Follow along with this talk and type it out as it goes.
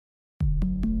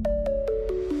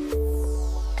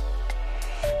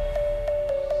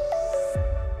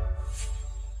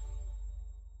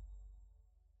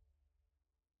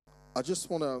I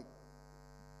just want to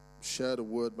share the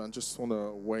word, but I just want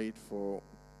to wait for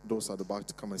those at the back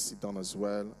to come and sit down as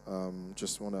well.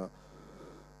 Just want to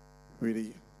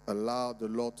really allow the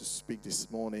Lord to speak this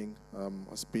morning.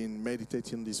 I've been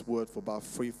meditating this word for about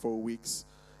 3-4 weeks,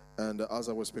 and as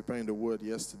I was preparing the word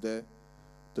yesterday,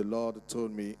 the Lord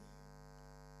told me,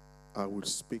 I will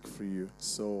speak for you.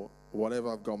 So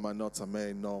whatever I've got on my notes, I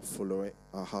may not follow it.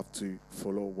 I have to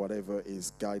follow whatever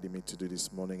is guiding me to do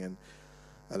this morning, and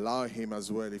allow him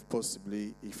as well, if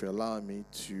you allow me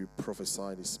to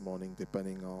prophesy this morning,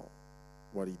 depending on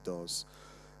what he does.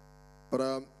 But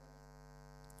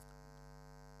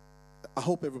I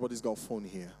hope everybody's got a phone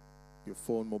here. Your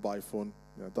phone, mobile phone.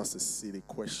 That's a silly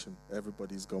question.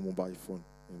 Everybody's got a mobile phone,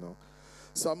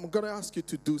 So I'm going to ask you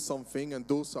to do something, and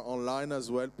those are online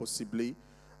as well, possibly.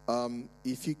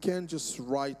 If you can just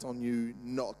write on your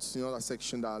notes, that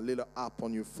section, that little app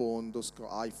on your phone, those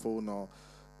iPhone or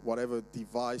whatever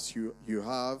device you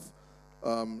have,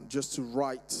 just to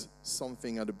write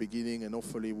something at the beginning, and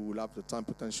hopefully we will have the time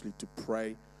potentially to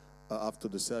pray after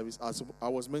the service. I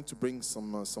was meant to bring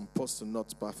some post-it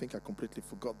notes, but I think I completely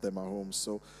forgot them at home,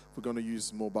 so we're going to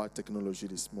use mobile technology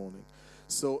this morning.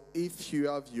 So if you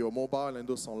have your mobile and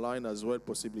those online as well,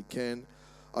 possibly can,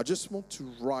 I just want to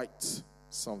write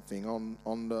something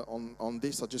on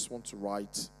this. I just want to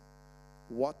write,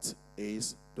 what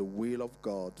is the will of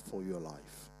God for your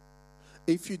life?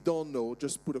 If you don't know,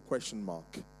 just put a question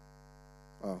mark.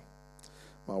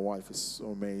 My wife is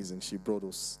so amazing. She brought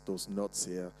those notes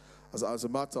here. As a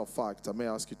matter of fact, I may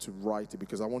ask you to write it,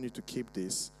 because I want you to keep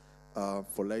this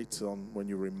for later on when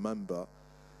you remember.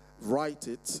 Write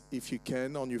it if you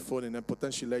can on your phone, and then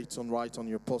potentially later on write on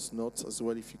your post notes as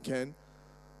well if you can.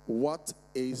 What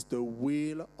is the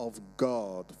will of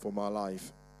God for my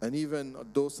life? And even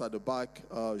those at the back,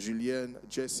 Julien,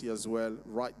 Jesse as well,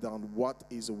 write down, what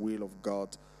is the will of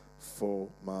God for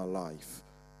my life?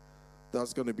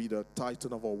 That's going to be the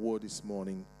title of our word this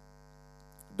morning,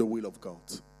 the will of God.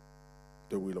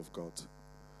 The will of God.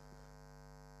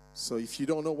 So if you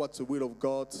don't know what the will of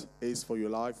God is for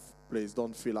your life, please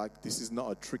don't feel like this is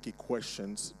not a tricky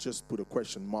question. Just put a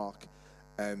question mark,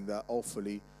 and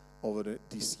hopefully over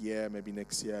this year, maybe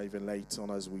next year, even later on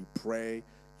as we pray,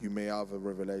 you may have a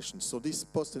revelation. So this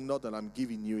post-it note that I'm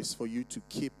giving you is for you to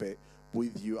keep it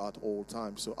with you at all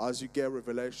times. So as you get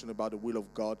revelation about the will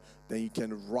of God, then you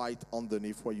can write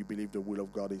underneath what you believe the will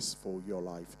of God is for your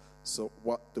life. So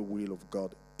what the will of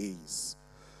God is.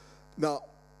 Now,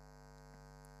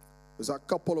 it was a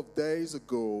couple of days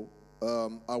ago,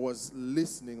 I was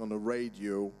listening on the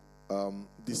radio.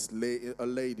 A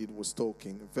lady was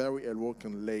talking, a very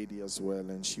eloquent lady as well,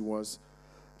 and she was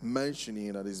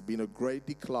mentioning that there's been a great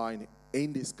decline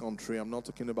in this country. I'm not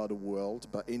talking about the world,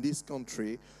 but in this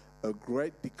country, a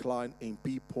great decline in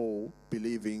people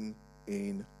believing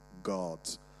in God.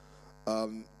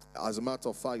 As a matter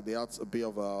of fact, they had a bit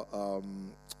of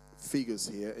figures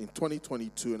here. In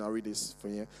 2022, and I read this for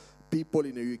you, people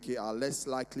in the UK are less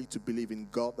likely to believe in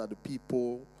God than the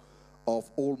people of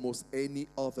almost any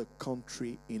other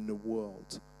country in the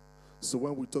world. So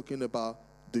when we're talking about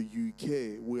the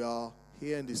UK, we are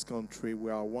here in this country,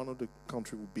 we are one of the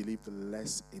countries who believe the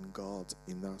less in God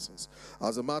in that sense.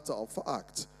 As a matter of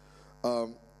fact,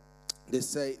 they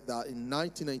say that in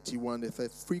 1981, they said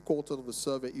 3/4 of the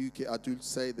surveyed UK adults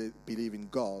say they believe in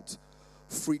God.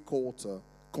 3/4,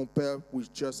 compared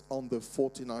with just under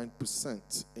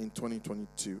 49% in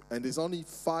 2022. And there's only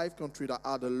 5 countries that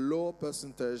had a lower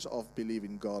percentage of belief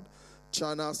in God.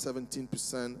 China,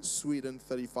 17%, Sweden,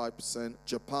 35%,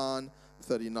 Japan,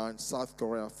 39%, South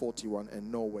Korea, 41%,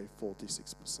 and Norway,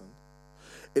 46%.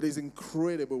 It is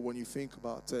incredible when you think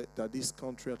about it that this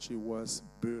country actually was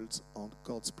built on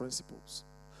God's principles.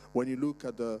 When you look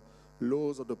at the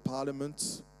laws of the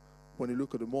parliament, when you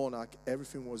look at the monarch,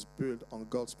 everything was built on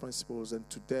God's principles. And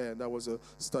today, and that was a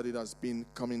study that's been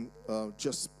coming,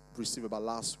 just received about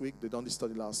last week. They done this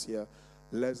study last year,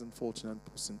 less than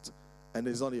 49%. And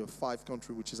there's only 5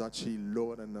 countries which is actually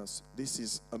lower than us. This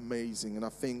is amazing. And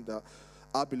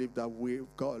I believe that we've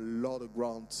got a lot of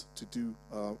ground to do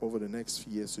over the next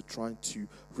few years to try to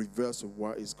reverse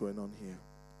what is going on here.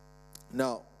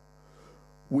 Now,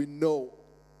 we know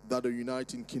that the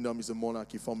United Kingdom is a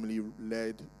monarchy formerly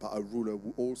led by a ruler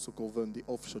who also governed the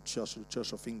official church, the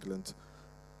Church of England.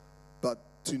 But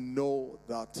to know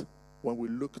that when we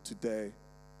look today,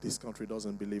 this country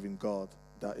doesn't believe in God,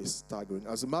 that is staggering.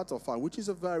 As a matter of fact, which is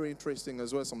a very interesting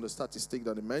as well, some of the statistics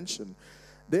that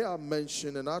they are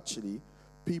mentioned, and actually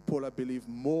people that believe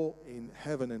more in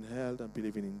heaven and hell than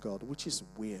believing in God, which is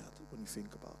weird when you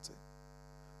think about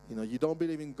it. You don't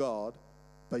believe in God,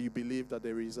 but you believe that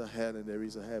there is a hell and there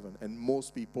is a heaven. And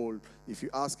most people, if you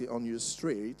ask it on your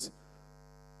street,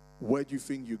 where do you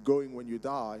think you're going when you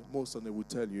die? Most of them will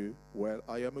tell you, well,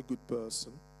 I am a good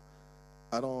person.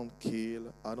 I don't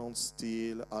kill, I don't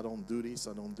steal, I don't do this,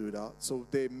 I don't do that. So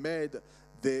they made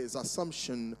this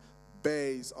assumption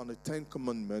based on the 10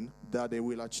 Commandments that they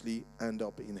will actually end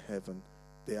up in heaven.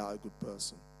 They are a good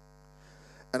person.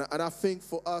 And I think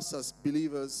for us as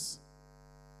believers,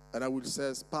 and I will say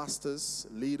as pastors,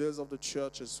 leaders of the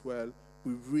church as well,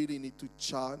 we really need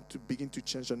to begin to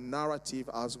change the narrative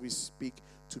as we speak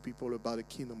to people about the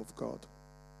kingdom of God.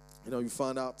 You know, you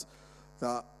find out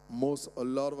that a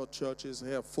lot of our churches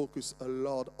here focus a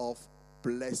lot of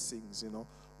blessings, you know,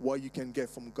 what you can get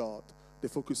from God. They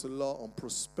focus a lot on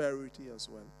prosperity as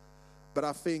well. But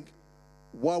I think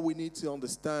what we need to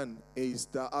understand is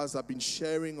that, as I've been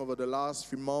sharing over the last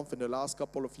few months and the last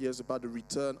couple of years about the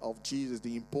return of Jesus,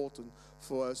 the importance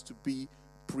for us to be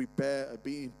prepared,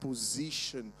 be in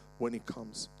position when it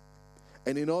comes.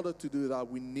 And in order to do that,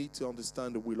 we need to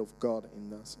understand the will of God in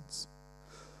that sense.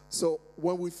 So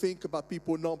when we think about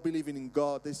people not believing in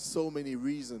God, there's so many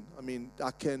reasons. I mean,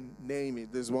 I can name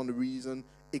it. There's one reason: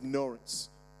 ignorance.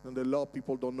 And a lot of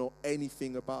people don't know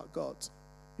anything about God.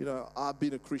 You know, I've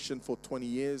been a Christian for 20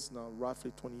 years now,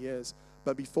 roughly 20 years.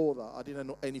 But before that, I didn't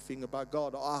know anything about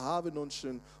God. I haven't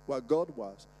known what God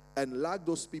was. And like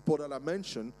those people that I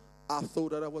mentioned, I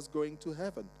thought that I was going to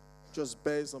heaven, just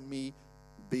based on me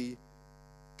being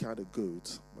kind of good.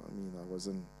 I mean, I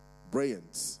wasn't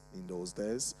brilliant in those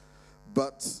days,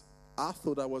 but I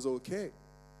thought I was okay.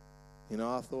 You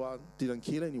know, I thought I didn't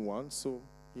kill anyone, so,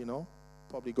 you know,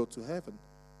 probably go to heaven.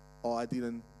 Or I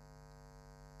did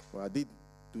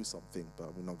do something,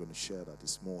 but we're not going to share that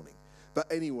this morning.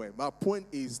 But anyway, my point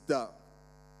is that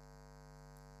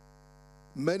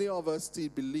many of us still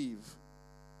believe,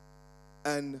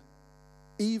 and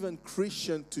even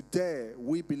Christian today,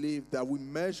 we believe that we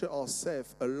measure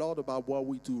ourselves a lot about what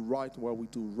we do right and what we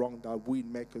do wrong, that will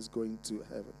make us going to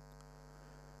heaven.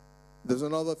 There's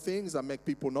another thing that make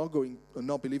people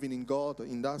not believing in God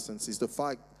in that sense is the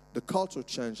fact the cultural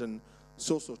change and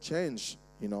social change.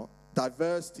 You know,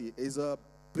 diversity is a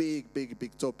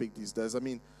big topic these days. I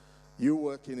mean, you're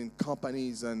working in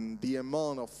companies, and the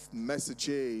amount of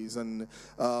messages and,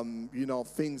 you know,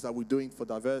 things that we're doing for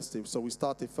diversity. So we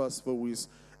started first of all with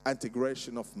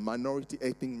integration of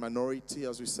ethnic minority,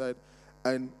 as we said,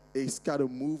 and it's kind of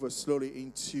moved us slowly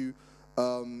into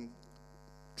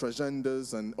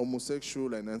transgenders and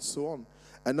homosexual and so on.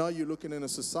 And now you're looking in a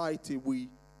society, we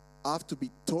have to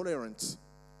be tolerant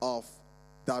of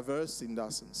diversity in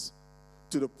that sense,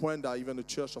 to the point that even the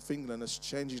Church of England is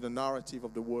changing the narrative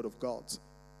of the Word of God.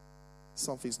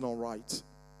 Something's not right.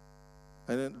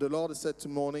 And then the Lord said to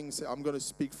morning, I'm going to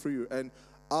speak through you. And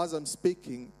as I'm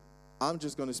speaking, I'm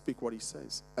just going to speak what He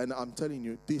says. And I'm telling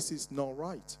you, this is not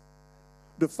right.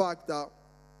 The fact that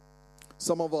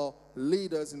some of our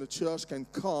leaders in the church can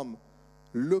come,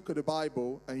 look at the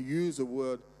Bible, and use the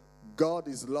word God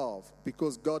is love,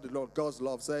 because God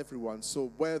loves everyone.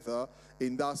 So whether,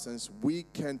 in that sense, we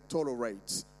can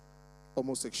tolerate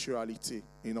homosexuality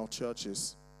in our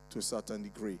churches to a certain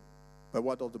degree. But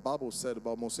what the Bible said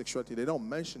about homosexuality, they don't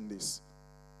mention this.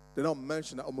 They don't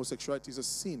mention that homosexuality is a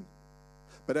sin.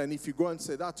 But then if you go and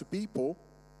say that to people,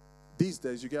 these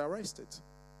days you get arrested.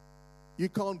 You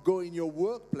can't go in your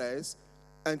workplace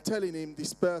and telling him,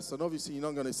 this person, obviously you're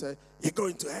not going to say, you're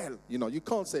going to hell. You know, you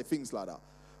can't say things like that.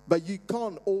 But you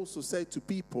can't also say to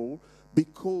people,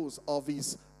 because of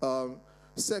his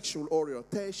sexual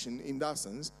orientation, in that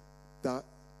sense, that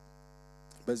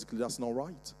basically that's not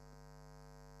right.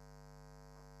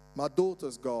 My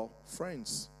daughter's got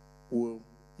friends who,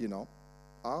 you know,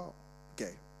 are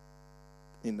gay,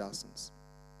 in that sense.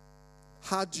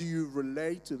 How do you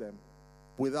relate to them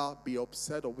without being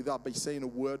upset or without be saying a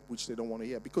word which they don't want to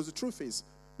hear? Because the truth is,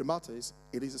 the matter is,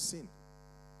 it is a sin.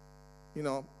 You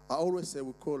know, I always say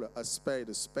we call a spade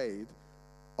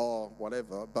or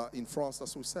whatever, but in France,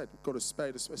 that's what we said. We call a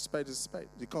spade is a spade.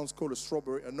 You can't call a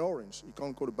strawberry an orange. You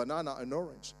can't call a banana an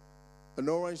orange. An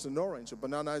orange is an orange. A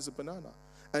banana is a banana.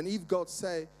 And if God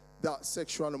say that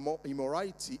sexual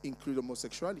immorality includes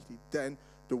homosexuality, then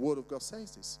the Word of God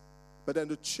says this. But then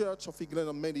the Church of England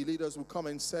and many leaders will come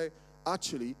and say,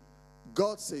 actually,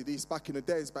 God said this back in the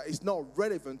days, but it's not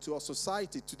relevant to our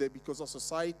society today because our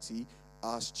society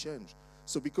has changed.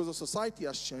 So because our society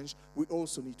has changed, we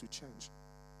also need to change.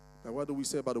 Now, what do we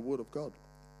say about the Word of God?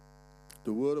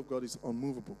 The Word of God is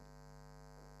unmovable.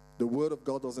 The Word of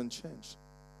God doesn't change.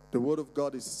 The Word of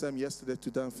God is the same yesterday,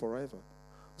 today, and forever.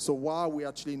 So why are we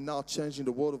actually now changing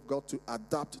the Word of God to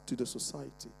adapt to the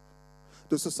society?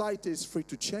 The society is free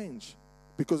to change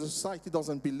because the society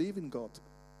doesn't believe in God.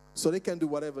 So they can do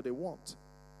whatever they want.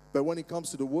 But when it comes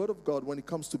to the Word of God, when it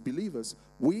comes to believers,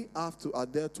 we have to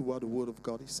adhere to what the Word of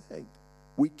God is saying.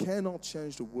 We cannot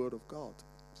change the Word of God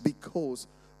because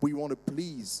we want to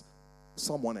please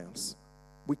someone else.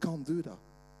 We can't do that.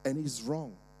 And it's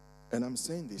wrong. And I'm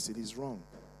saying this, it is wrong.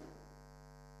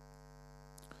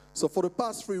 So for the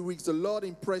past 3 weeks, the Lord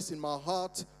impressed in my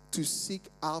heart to seek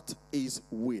out His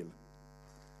will.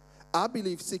 I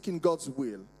believe seeking God's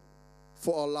will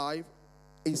for our life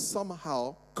is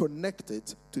somehow connected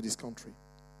to this country.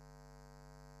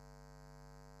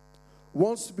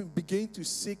 Once we begin to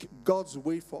seek God's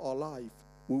way for our life,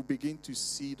 we'll begin to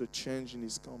see the change in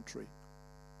this country.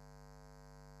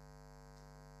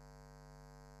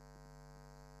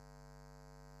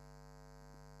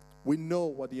 We know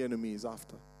what the enemy is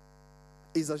after.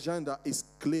 His agenda is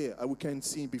clear and we can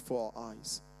see before our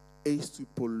eyes. It is to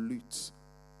pollute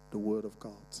the Word of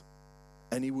God.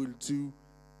 And he will do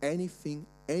anything,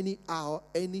 any hour,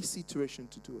 any situation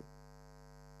to do it.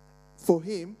 For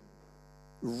him,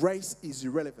 race is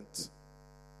irrelevant.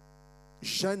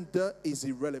 Gender is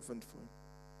irrelevant for him.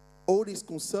 All he's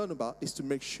concerned about is to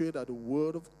make sure that the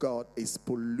Word of God is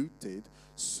polluted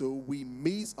so we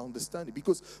misunderstand it.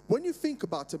 Because when you think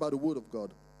about the Word of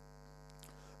God,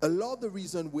 a lot of the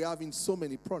reason we're having so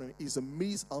many problems is a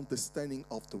misunderstanding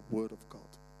of the Word of God.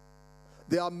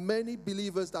 There are many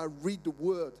believers that read the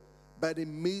Word, but they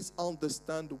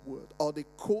misunderstand the Word, or they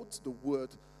quote the Word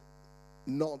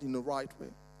not in the right way.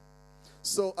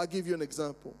 So I'll give you an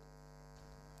example.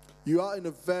 You are in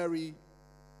a very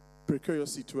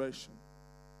precarious situation.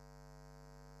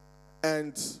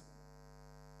 And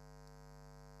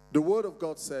the Word of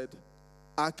God said,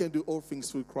 I can do all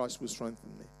things through Christ who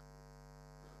strengthens me.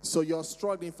 So you're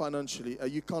struggling financially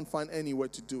and you can't find anywhere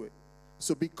to do it.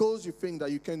 So because you think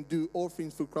that you can do all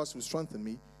things through Christ who strengthens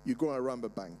me, you go and rob a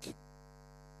bank.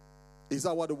 Is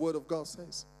that what the Word of God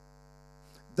says?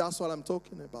 That's what I'm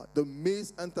talking about. The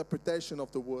misinterpretation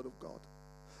of the Word of God.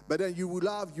 But then you will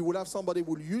have somebody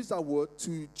who will use that word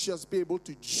to just be able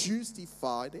to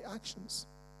justify the actions.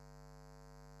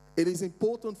 It is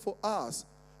important for us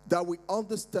that we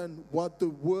understand what the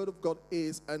Word of God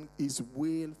is and His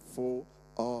will for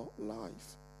our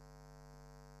life.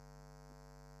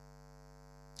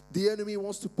 The enemy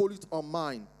wants to pollute our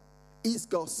mind. He's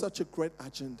got such a great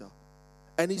agenda.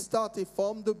 And he started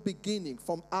from the beginning,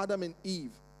 from Adam and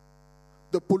Eve.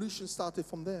 The pollution started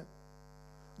from there.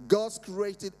 God's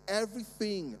created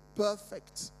everything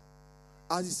perfect.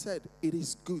 As he said, it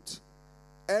is good.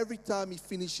 Every time he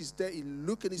finishes there, he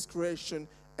looked at his creation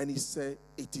and he said,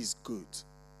 it is good.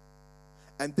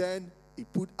 And then he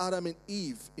put Adam and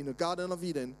Eve in the Garden of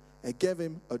Eden and gave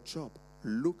him a job.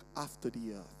 Look after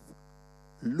the earth.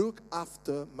 Look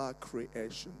after my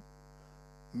creation.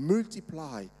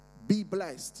 Multiply. Be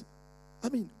blessed. I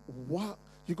mean, wow.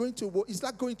 You're going to work. It's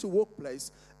like going to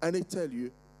workplace and they tell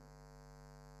you,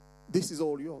 this is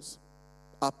all yours.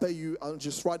 I'll pay you. I'll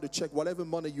just write the check. Whatever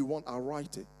money you want, I'll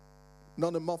write it.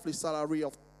 Not a monthly salary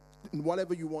of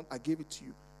whatever you want, I give it to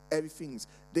you. Everything.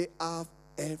 They have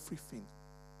everything.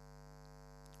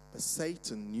 But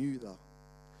Satan knew that.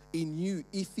 He knew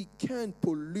if he can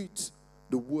pollute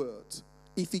the word,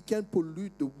 if he can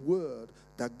pollute the word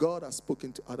that God has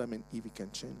spoken to Adam and Eve, he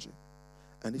can change it.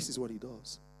 And this is what he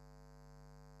does.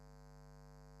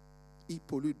 He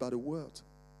pollutes by the word.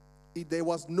 There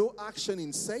was no action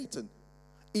in Satan.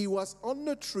 He was on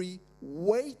the tree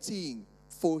waiting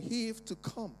for Eve to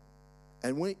come.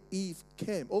 And when Eve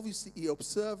came, obviously he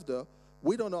observed her.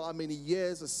 We don't know how many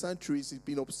years or centuries he's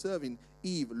been observing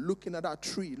Eve, looking at that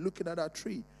tree, looking at that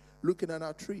tree, looking at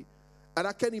that tree. And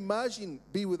I can imagine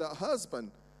be with her husband,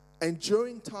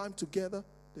 enjoying time together.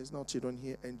 There's no children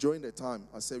here. Enjoying the time.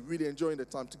 I said really enjoying the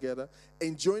time together.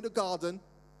 Enjoying the garden.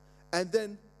 And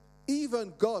then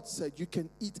even God said, you can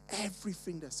eat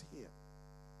everything that's here.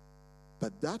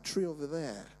 But that tree over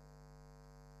there,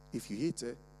 if you eat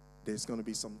it, there's going to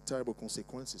be some terrible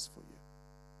consequences for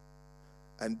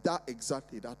you. And that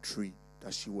exactly that tree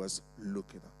that she was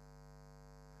looking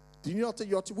at. Do you not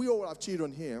tell we all have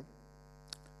children here?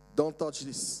 Don't touch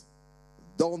this.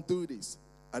 Don't do this.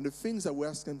 And the things that we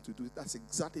ask them to do, that's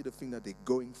exactly the thing that they're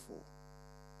going for.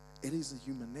 It is a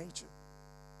human nature.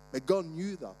 But God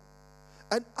knew that.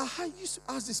 And I used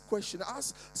to ask this question. I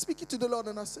was speaking to the Lord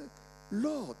and I said,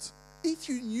 Lord, if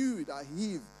you knew that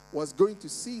Eve was going to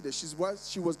see that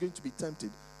she was going to be tempted,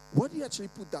 why did you actually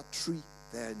put that tree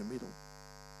there in the middle?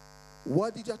 Why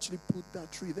did you actually put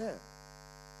that tree there?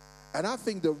 And I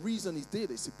think the reason he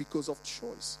did is because of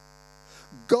choice.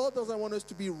 God doesn't want us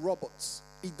to be robots.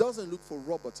 He doesn't look for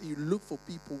robots. He looks for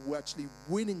people who actually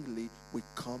willingly will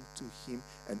come to him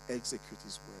and execute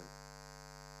his will.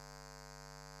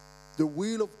 The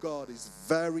will of God is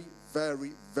very,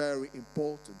 very, very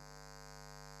important.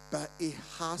 But it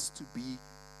has to be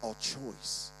our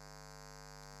choice.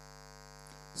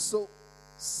 So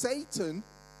Satan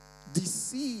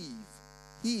deceived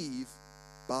Eve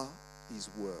by his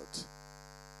word.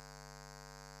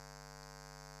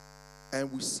 And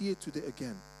we see it today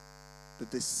again. The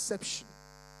deception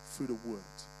through the word.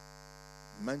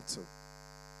 Mental.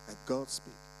 And God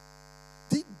speak.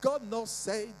 Did God not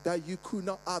say that you could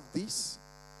not have this?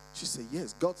 She said,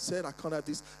 yes, God said I can't have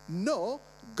this. No,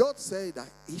 God said that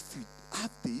if you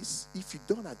have this, if you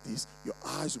don't have this, your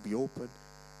eyes will be open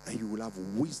and you will have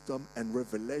wisdom and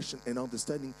revelation and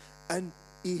understanding. And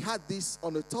he had this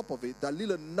on the top of it, that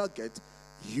little nugget,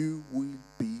 you will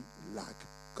be like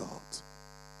God.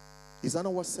 Is that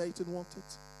not what Satan wanted?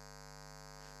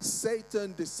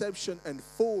 Satan's deception and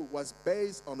fall was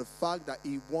based on the fact that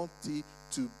he wanted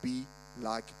to be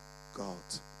like God.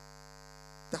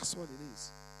 That's what it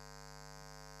is.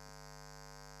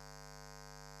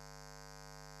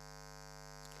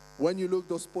 When you look at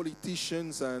those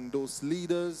politicians and those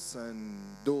leaders and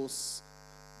those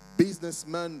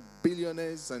businessmen,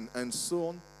 billionaires and so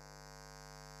on,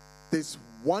 there's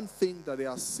one thing that they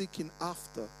are seeking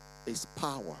after is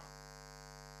power.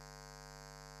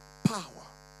 Power.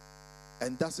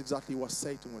 And that's exactly what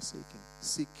Satan was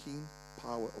seeking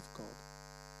power of God.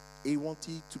 He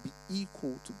wanted to be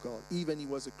equal to God, even he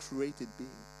was a created being.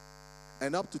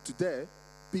 And up to today,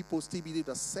 people still believe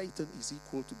that Satan is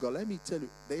equal to God. Let me tell you,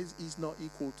 he's not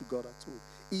equal to God at all.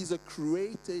 He's a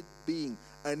created being,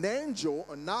 an angel,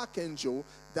 an archangel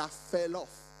that fell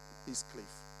off his cliff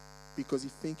because he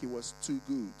think it was too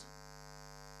good.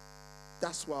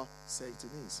 That's what Satan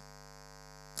is.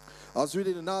 I was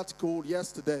reading an article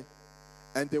yesterday,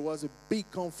 and there was a big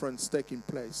conference taking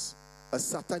place, a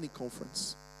satanic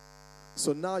conference.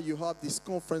 So now you have this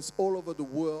conference all over the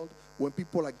world when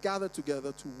people are gathered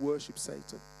together to worship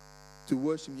Satan. To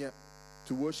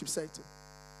worship Satan.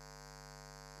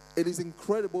 It is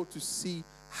incredible to see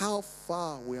how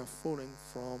far we are falling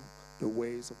from the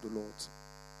ways of the Lord.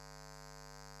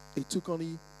 It took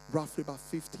only roughly about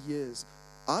 50 years.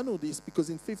 I know this because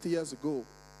in 50 years ago,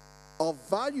 our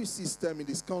value system in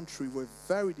this country were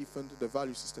very different to the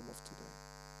value system of today.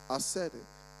 I said it.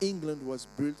 England was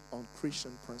built on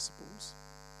Christian principles.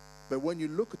 But when you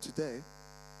look at today,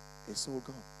 it's all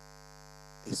gone.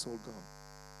 It's all gone.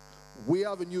 We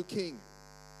have a new king.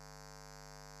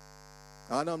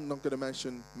 And I'm not going to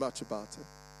mention much about it.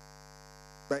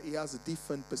 But he has a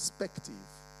different perspective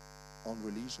on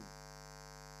religion.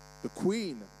 The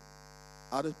queen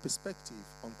had a perspective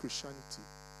on Christianity.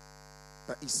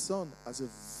 But his son has a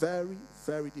very,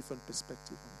 very different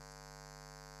perspective on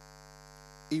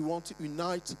it. He wants to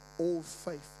unite all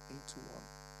faith into one.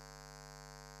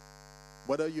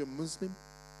 Whether you're a Muslim,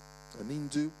 an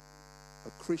Hindu,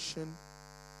 a Christian,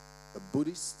 a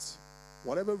Buddhist,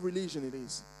 whatever religion it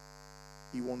is,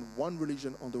 he wants one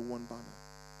religion under one banner.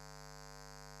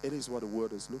 It is what the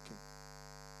world is looking.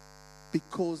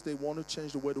 Because they want to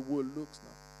change the way the world looks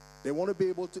now. They want to be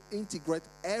able to integrate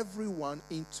everyone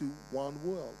into one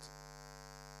world.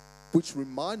 Which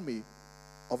remind me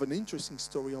of an interesting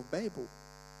story of Babel.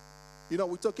 You know,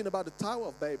 we're talking about the Tower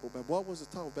of Babel, but what was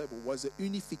the Tower of Babel? It was the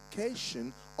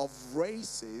unification of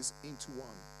races into one.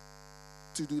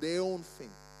 To do their own thing.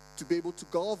 To be able to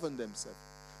govern themselves.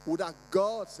 Without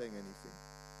God saying anything.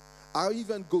 I'll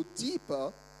even go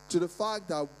deeper to the fact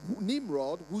that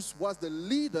Nimrod, who was the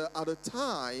leader at the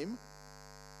time,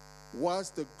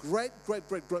 was the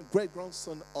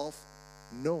great-grandson of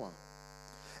Noah.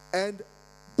 And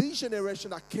this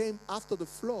generation that came after the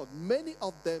flood, many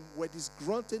of them were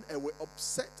disgruntled and were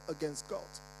upset against God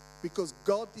because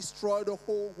God destroyed the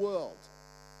whole world.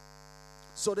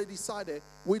 So they decided,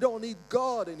 we don't need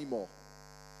God anymore.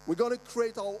 We're going to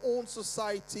create our own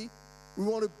society. We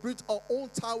want to build our own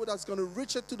tower that's going to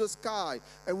reach it to the sky.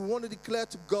 And we want to declare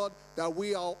to God that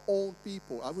we are our own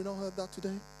people. Have we not heard that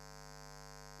today?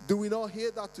 Do we not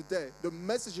hear that today? The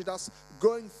message that's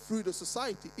going through the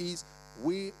society is,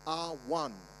 we are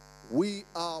one. We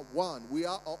are one. We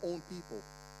are our own people.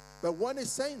 But when they're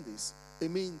saying this, it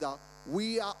means that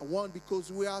we are one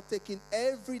because we are taking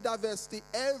every diversity,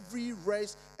 every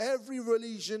race, every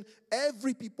religion,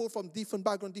 every people from different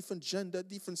background, different gender,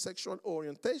 different sexual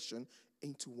orientation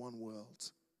into one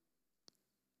world.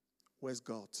 Where's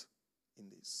God in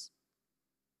this?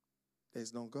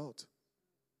 There's no God.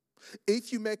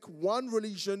 If you make one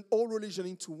religion, all religion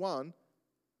into one,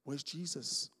 where's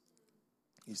Jesus?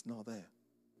 He's not there.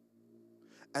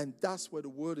 And that's where the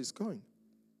word is going.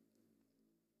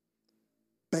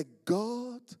 But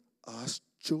God has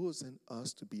chosen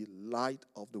us to be light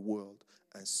of the world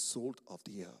and salt of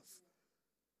the earth.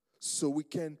 So we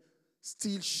can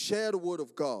still share the word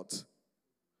of God.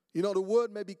 You know, the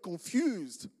world may be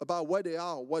confused about where they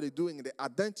are, what they're doing, and their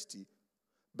identity.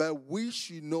 But we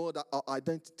should know that our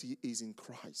identity is in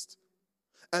Christ.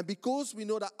 And because we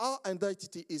know that our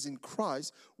identity is in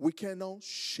Christ, we can now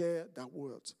share that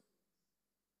word.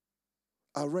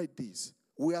 I read this.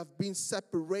 We have been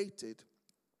separated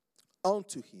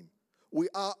unto him. We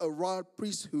are a royal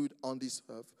priesthood on this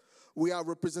earth. We are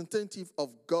representative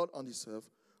of God on this earth.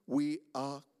 We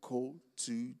are called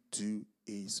to do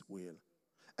his will.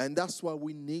 And that's what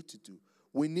we need to do.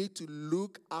 We need to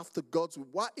look after God's will.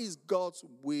 What is God's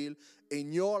will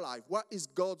in your life? What is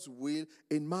God's will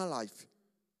in my life?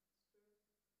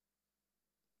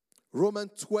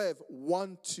 Romans 12,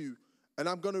 1, 2. And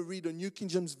I'm going to read the New King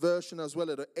James Version as well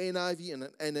as the NIV and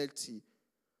an NLT.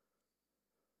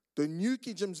 The New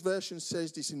King James Version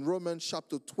says this in Romans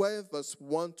chapter 12, verse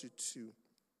 1 to 2.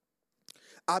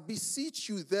 I beseech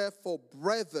you, therefore,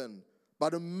 brethren, by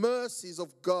the mercies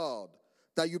of God,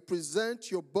 that you present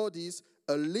your bodies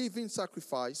a living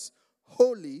sacrifice,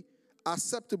 holy,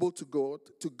 acceptable to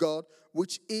God,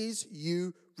 which is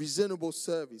your reasonable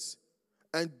service.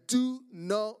 And do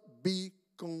not be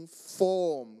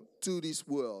conformed to this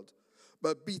world,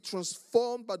 but be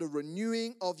transformed by the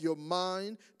renewing of your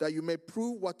mind, that you may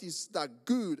prove what is that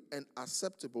good and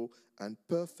acceptable and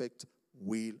perfect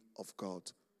will of God.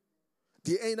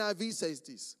 The NIV says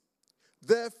this.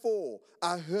 Therefore,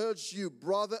 I urge you,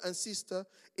 brother and sister,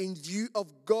 in view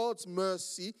of God's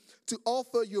mercy, to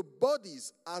offer your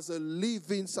bodies as a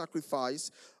living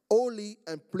sacrifice, holy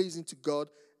and pleasing to God.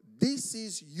 This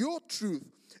is your truth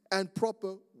and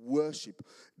proper worship.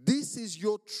 This is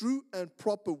your true and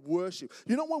proper worship.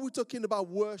 You know, when we're talking about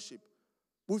worship,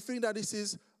 we think that this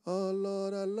is, oh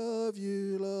Lord, I love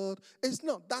you, Lord. It's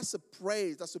not. That's a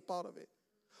praise. That's a part of it.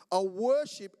 Our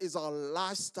worship is our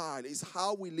lifestyle. It's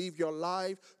how we live your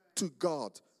life to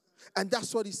God. And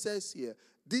that's what he says here.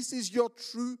 This is your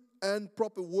true and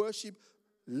proper worship,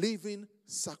 living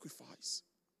sacrifice.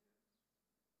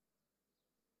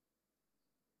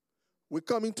 We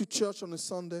come into church on a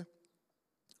Sunday.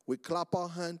 We clap our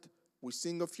hand. We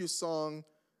sing a few songs.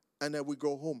 And then we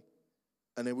go home.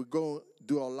 And then we go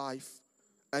do our life.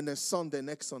 And then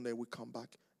next Sunday, we come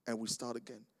back. And we start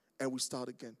again. And we start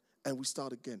again. And we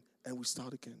start again, and we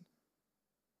start again.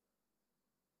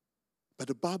 But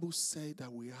the Bible says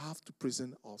that we have to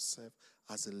present ourselves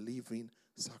as a living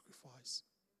sacrifice.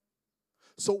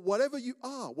 So whatever you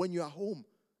are, when you are home,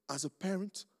 as a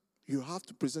parent, you have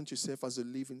to present yourself as a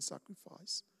living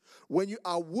sacrifice. When you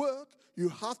are at work, you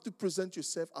have to present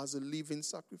yourself as a living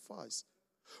sacrifice.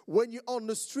 When you're on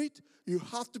the street, you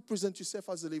have to present yourself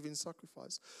as a living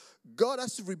sacrifice. God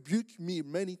has to rebuke me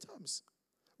many times.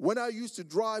 When I used to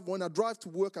drive, when I drive to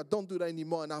work, I don't do that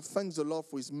anymore. And I thank the Lord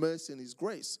for his mercy and his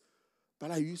grace. But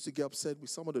I used to get upset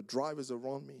with some of the drivers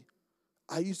around me.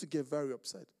 I used to get very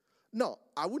upset. No,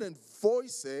 I wouldn't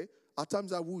voice it. At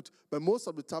times I would. But most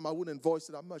of the time I wouldn't voice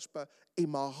it that much. But in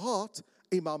my heart,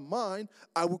 in my mind,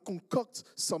 I would concoct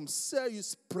some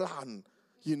serious plan,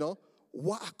 you know,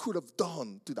 what I could have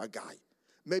done to that guy.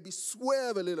 Maybe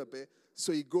swerve a little bit.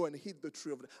 So you go and hit the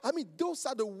tree over there. I mean, those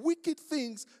are the wicked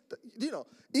things. That, you know,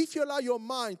 if you allow your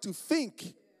mind to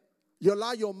think, you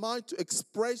allow your mind to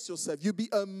express yourself, you'll be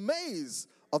amazed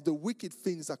of the wicked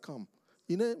things that come.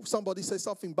 You know, somebody says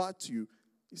something bad to you.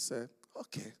 You say,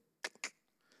 okay.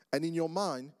 And in your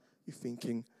mind, you're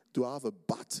thinking, do I have a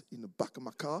bat in the back of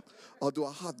my car? Or do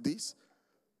I have this?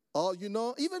 Or, you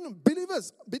know, even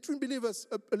believers, between believers,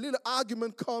 a little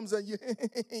argument comes and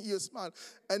you smile.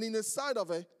 And in the side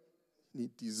of it, you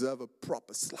deserve a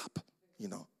proper slap, you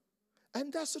know.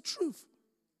 And that's the truth.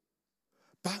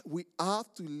 But we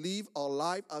have to live our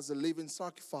life as a living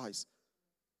sacrifice.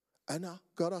 And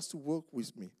God has to work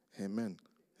with me. Amen.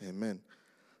 Amen.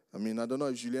 I mean, I don't know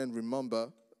if Julien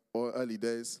remember our early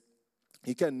days.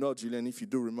 He can nod, Julien, if you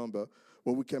do remember.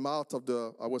 When we came out of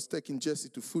I was taking Jesse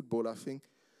to football, I think.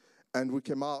 And we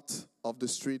came out of the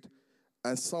street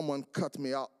and someone cut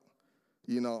me out,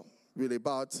 you know, really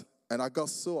bad. And I got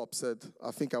so upset.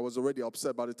 I think I was already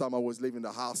upset by the time I was leaving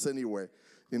the house anyway.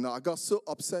 You know, I got so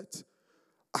upset.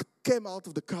 I came out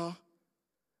of the car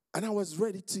and I was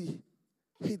ready to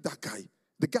hit that guy.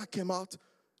 The guy came out.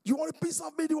 You want a piece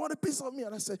of me? Do you want a piece of me?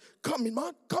 And I said, come in,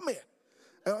 man. Come here.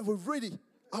 And I was ready.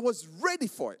 I was ready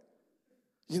for it.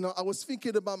 You know, I was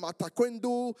thinking about my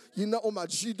taekwondo, you know, or my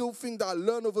judo thing that I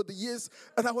learned over the years.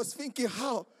 And I was thinking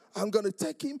how I'm going to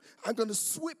take him. I'm going to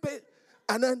sweep it.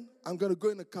 And then I'm going to go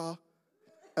in the car.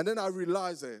 And then I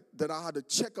realized that I had a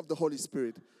check of the Holy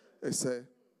Spirit. They said,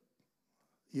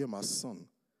 you're my son.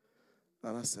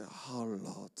 And I said, oh,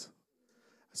 Lord.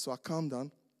 So I calmed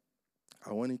down.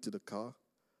 I went into the car.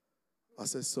 I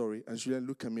said, sorry. And she didn't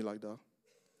look at me like that.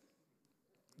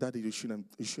 Daddy, you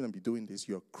shouldn't be doing this.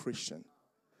 You're a Christian.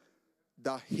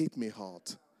 That hit me hard.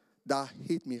 That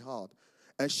hit me hard.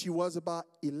 And she was about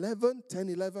 10,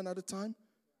 11 at the time.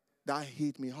 That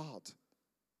hit me hard.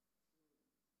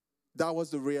 That was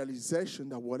the realization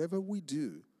that whatever we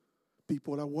do,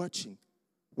 people are watching.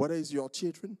 Whether it's your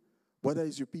children, whether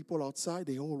it's your people outside,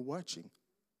 they're all watching.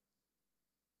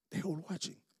 They're all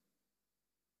watching.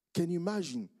 Can you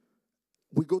imagine?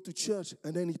 We go to church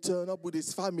and then he turn up with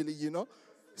his family,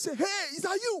 Say, hey, is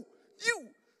that you? You.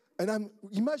 And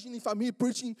imagine if I'm here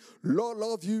preaching, Lord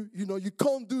love you, you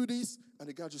can't do this. And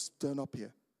the guy just turn up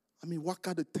here. I mean, what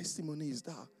kind of testimony is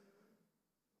that?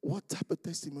 What type of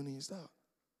testimony is that?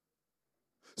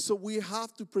 So we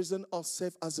have to present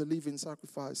ourselves as a living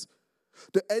sacrifice.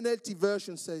 The NLT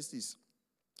version says this.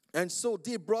 And so,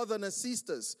 dear brothers and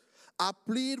sisters, I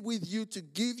plead with you to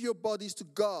give your bodies to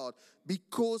God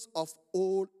because of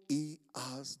all he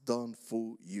has done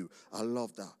for you. I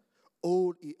love that.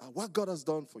 What God has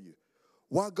done for you.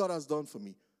 What God has done for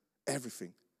me.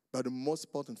 Everything. But the most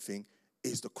important thing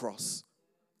is the cross.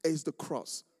 Is the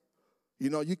cross.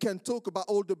 You can talk about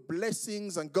all the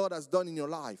blessings and God has done in your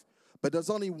life. But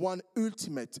there's only one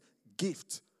ultimate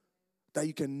gift that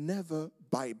you can never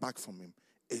buy back from him.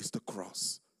 It's the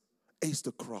cross. It's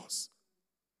the cross.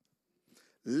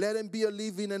 Let him be a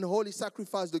living and holy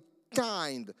sacrifice, the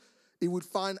kind he would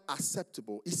find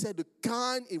acceptable. He said the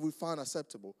kind he would find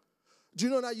acceptable. Do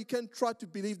you know that you can try to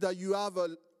believe that you have a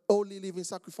holy living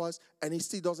sacrifice and it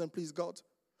still doesn't please God?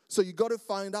 So you got to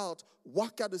find out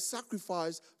what kind of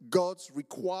sacrifice God's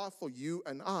require for you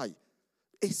and I.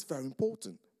 It's very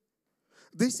important.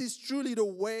 This is truly the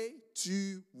way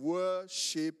to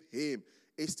worship him.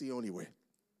 It's the only way.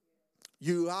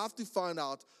 You have to find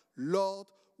out, Lord,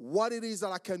 what it is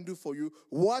that I can do for you.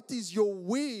 What is your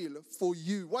will for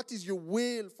you? What is your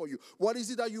will for you? What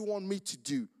is it that you want me to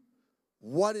do?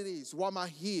 What it is? Why am I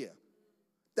here?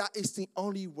 That is the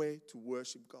only way to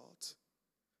worship God.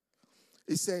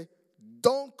 He said,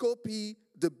 don't copy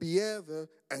the behavior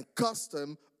and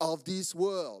custom of this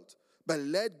world, but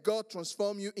let God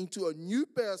transform you into a new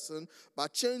person by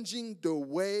changing the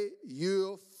way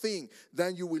you think.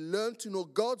 Then you will learn to know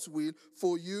God's will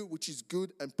for you, which is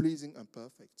good and pleasing and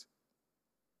perfect.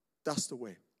 That's the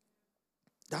way.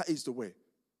 That is the way.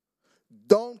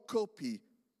 Don't copy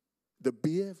the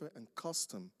behavior and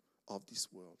custom of this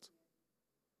world.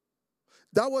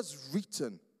 That was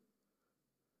written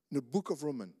in the book of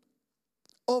Romans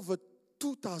over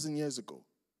 2,000 years ago.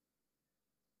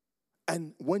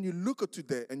 And when you look at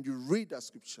today and you read that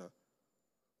scripture,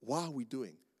 what are we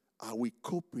doing? Are we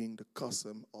copying the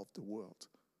custom of the world?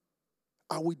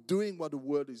 Are we doing what the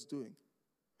world is doing?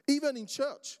 Even in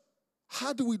church,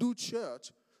 how do we do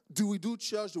church? Do we do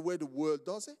church the way the world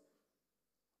does it?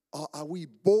 Or are we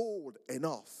bold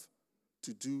enough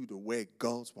to do the way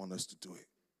God wants us to do it?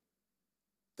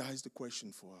 That is the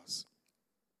question for us.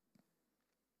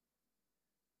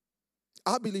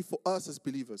 I believe for us as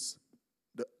believers,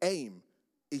 the aim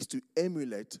is to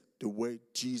emulate the way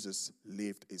Jesus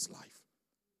lived his life.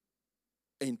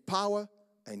 In power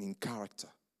and in character.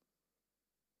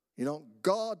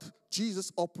 God,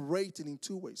 Jesus operated in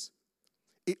two ways.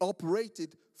 He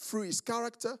operated through his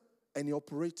character and he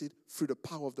operated through the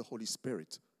power of the Holy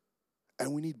Spirit.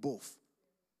 And we need both.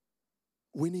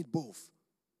 We need both.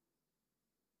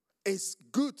 It's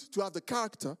good to have the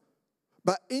character,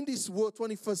 but in this world,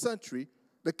 21st century,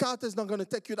 the character is not going to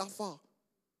take you that far.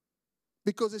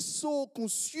 Because it's so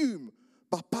consumed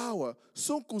by power,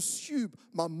 so consumed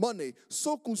by money,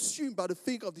 so consumed by the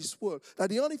thing of this world, that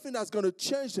the only thing that's going to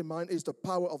change the mind is the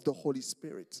power of the Holy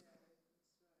Spirit.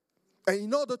 And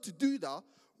in order to do that,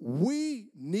 we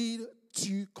need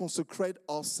to consecrate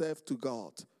ourselves to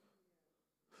God.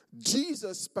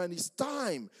 Jesus spent his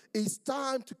time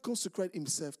to consecrate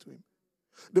himself to him.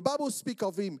 The Bible speaks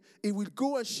of him. He will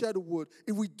go and share the word.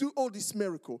 He will do all this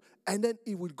miracle. And then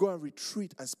he will go and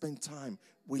retreat and spend time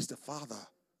with the Father.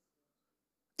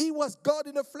 He was God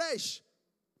in the flesh.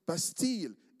 But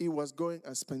still, he was going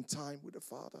and spend time with the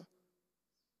Father.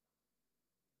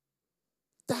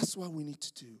 That's what we need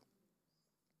to do.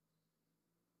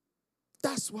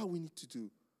 That's what we need to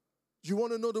do. You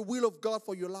want to know the will of God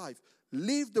for your life?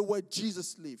 Live the way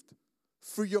Jesus lived.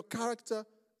 Through your character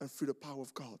and through the power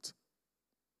of God.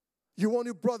 You want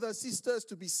your brothers and sisters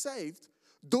to be saved?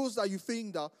 Those that you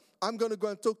think that I'm going to go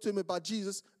and talk to him about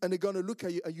Jesus, and they're going to look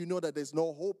at you and you know that there's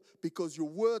no hope because your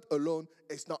word alone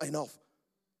is not enough.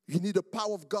 You need the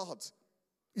power of God.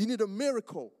 You need a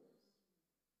miracle.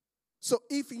 So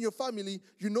if in your family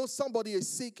you know somebody is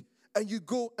sick and you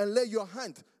go and lay your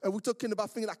hand, and we're talking about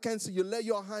things like cancer, you lay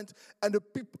your hand and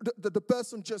the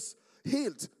person just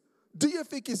healed, do you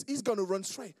think he's going to run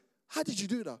straight? How did you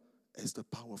do that? It's the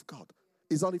power of God.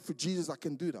 It's only for Jesus I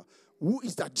can do that. Who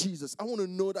is that Jesus? I want to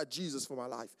know that Jesus for my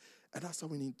life. And that's how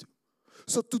we need to.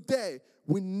 So today,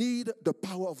 we need the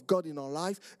power of God in our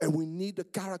life, and we need the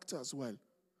character as well.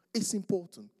 It's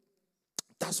important.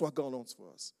 That's what God wants for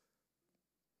us.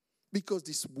 Because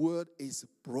this world is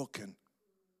broken.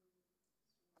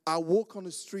 I walk on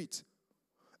the street,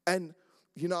 and,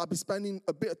 I've been spending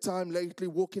a bit of time lately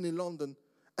walking in London,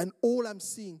 and all I'm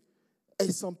seeing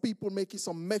is some people making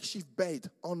some makeshift bed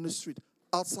on the street,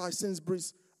 outside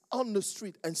Sainsbury's, on the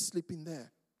street, and sleeping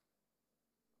there.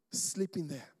 Sleeping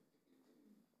there.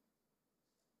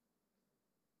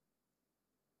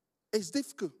 It's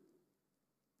difficult.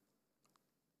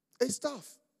 It's tough.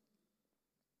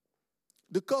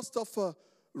 The cost of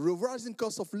rising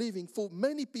cost of living for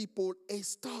many people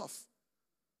is tough.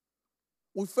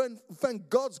 We thank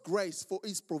God's grace for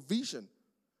his provision,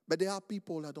 but there are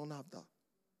people that don't have that.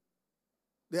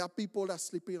 There are people that are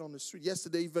sleeping on the street.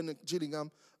 Yesterday, even in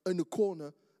Gillingham, in the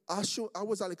corner,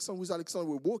 with Alexander,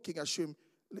 we were walking, I showed him,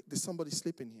 look, there's somebody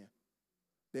sleeping here.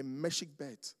 They're meshing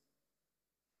beds.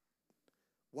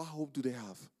 What hope do they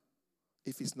have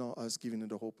if it's not us giving them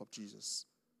the hope of Jesus?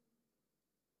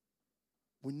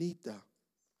 We need that.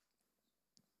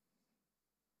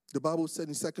 The Bible said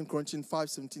in 2 Corinthians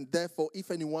 5:17, therefore,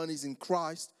 if anyone is in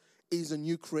Christ, he is a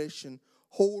new creation.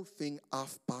 Whole things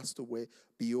have passed away.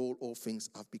 Behold, all things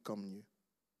have become new.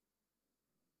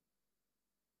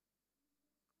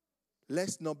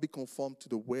 Let's not be conformed to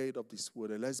the word of this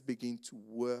world. And let's begin to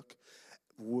work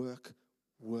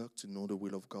to know the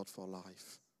will of God for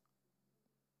life.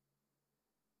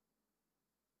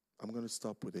 I'm going to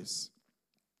stop with this.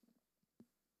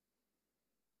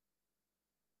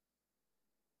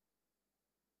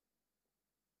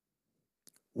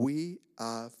 We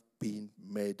have been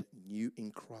made new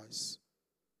in Christ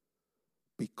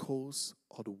because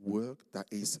of the work that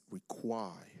is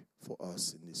required for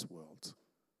us in this world.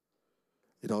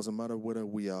 It doesn't matter whether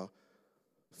we are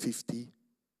 50,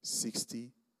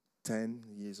 60, 10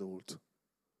 years old.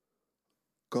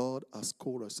 God has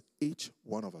called us, each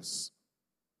one of us.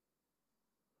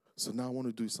 So now I want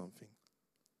to do something.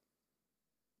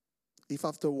 If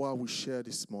after a while we share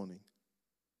this morning,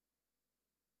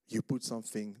 you put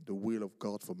something, the will of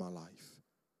God for my life.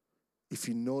 If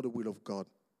you know the will of God,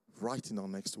 write it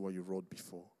down next to what you wrote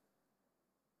before.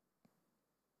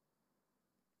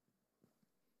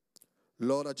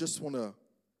 Lord, I just want to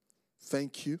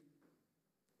thank you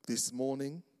this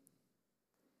morning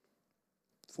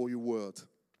for your word.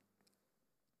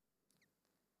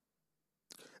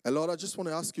 And Lord, I just want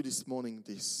to ask you this morning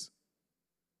this.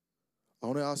 I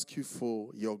want to ask you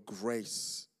for your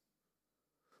grace,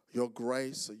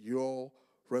 your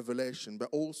revelation, but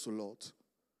also, Lord,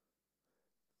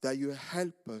 that you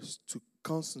help us to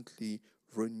constantly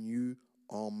renew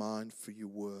our mind for your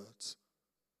words,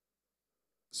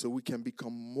 so we can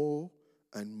become more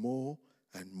and more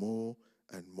and more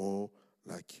and more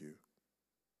like you.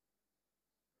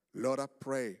 Lord, I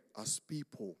pray as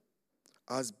people,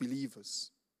 as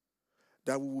believers,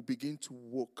 that we will begin to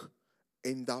walk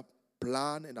in that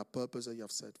plan and that purpose that you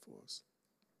have set for us.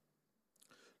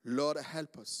 Lord,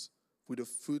 help us with the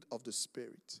fruit of the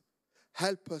Spirit.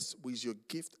 Help us with your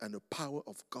gift and the power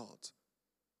of God,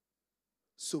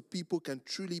 so people can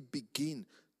truly begin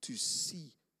to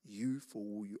see you for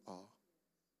who you are.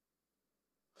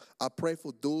 I pray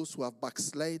for those who have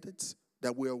backslided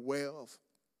that we're aware of.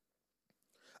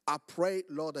 I pray,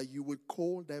 Lord, that you would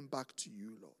call them back to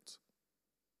you, Lord.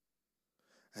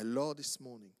 And Lord, this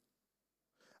morning,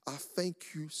 I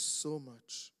thank you so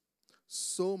much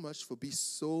for being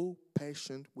so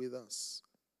patient with us.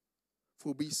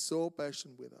 For being so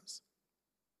patient with us.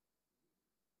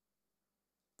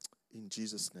 In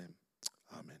Jesus' name,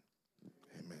 amen.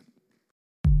 Amen.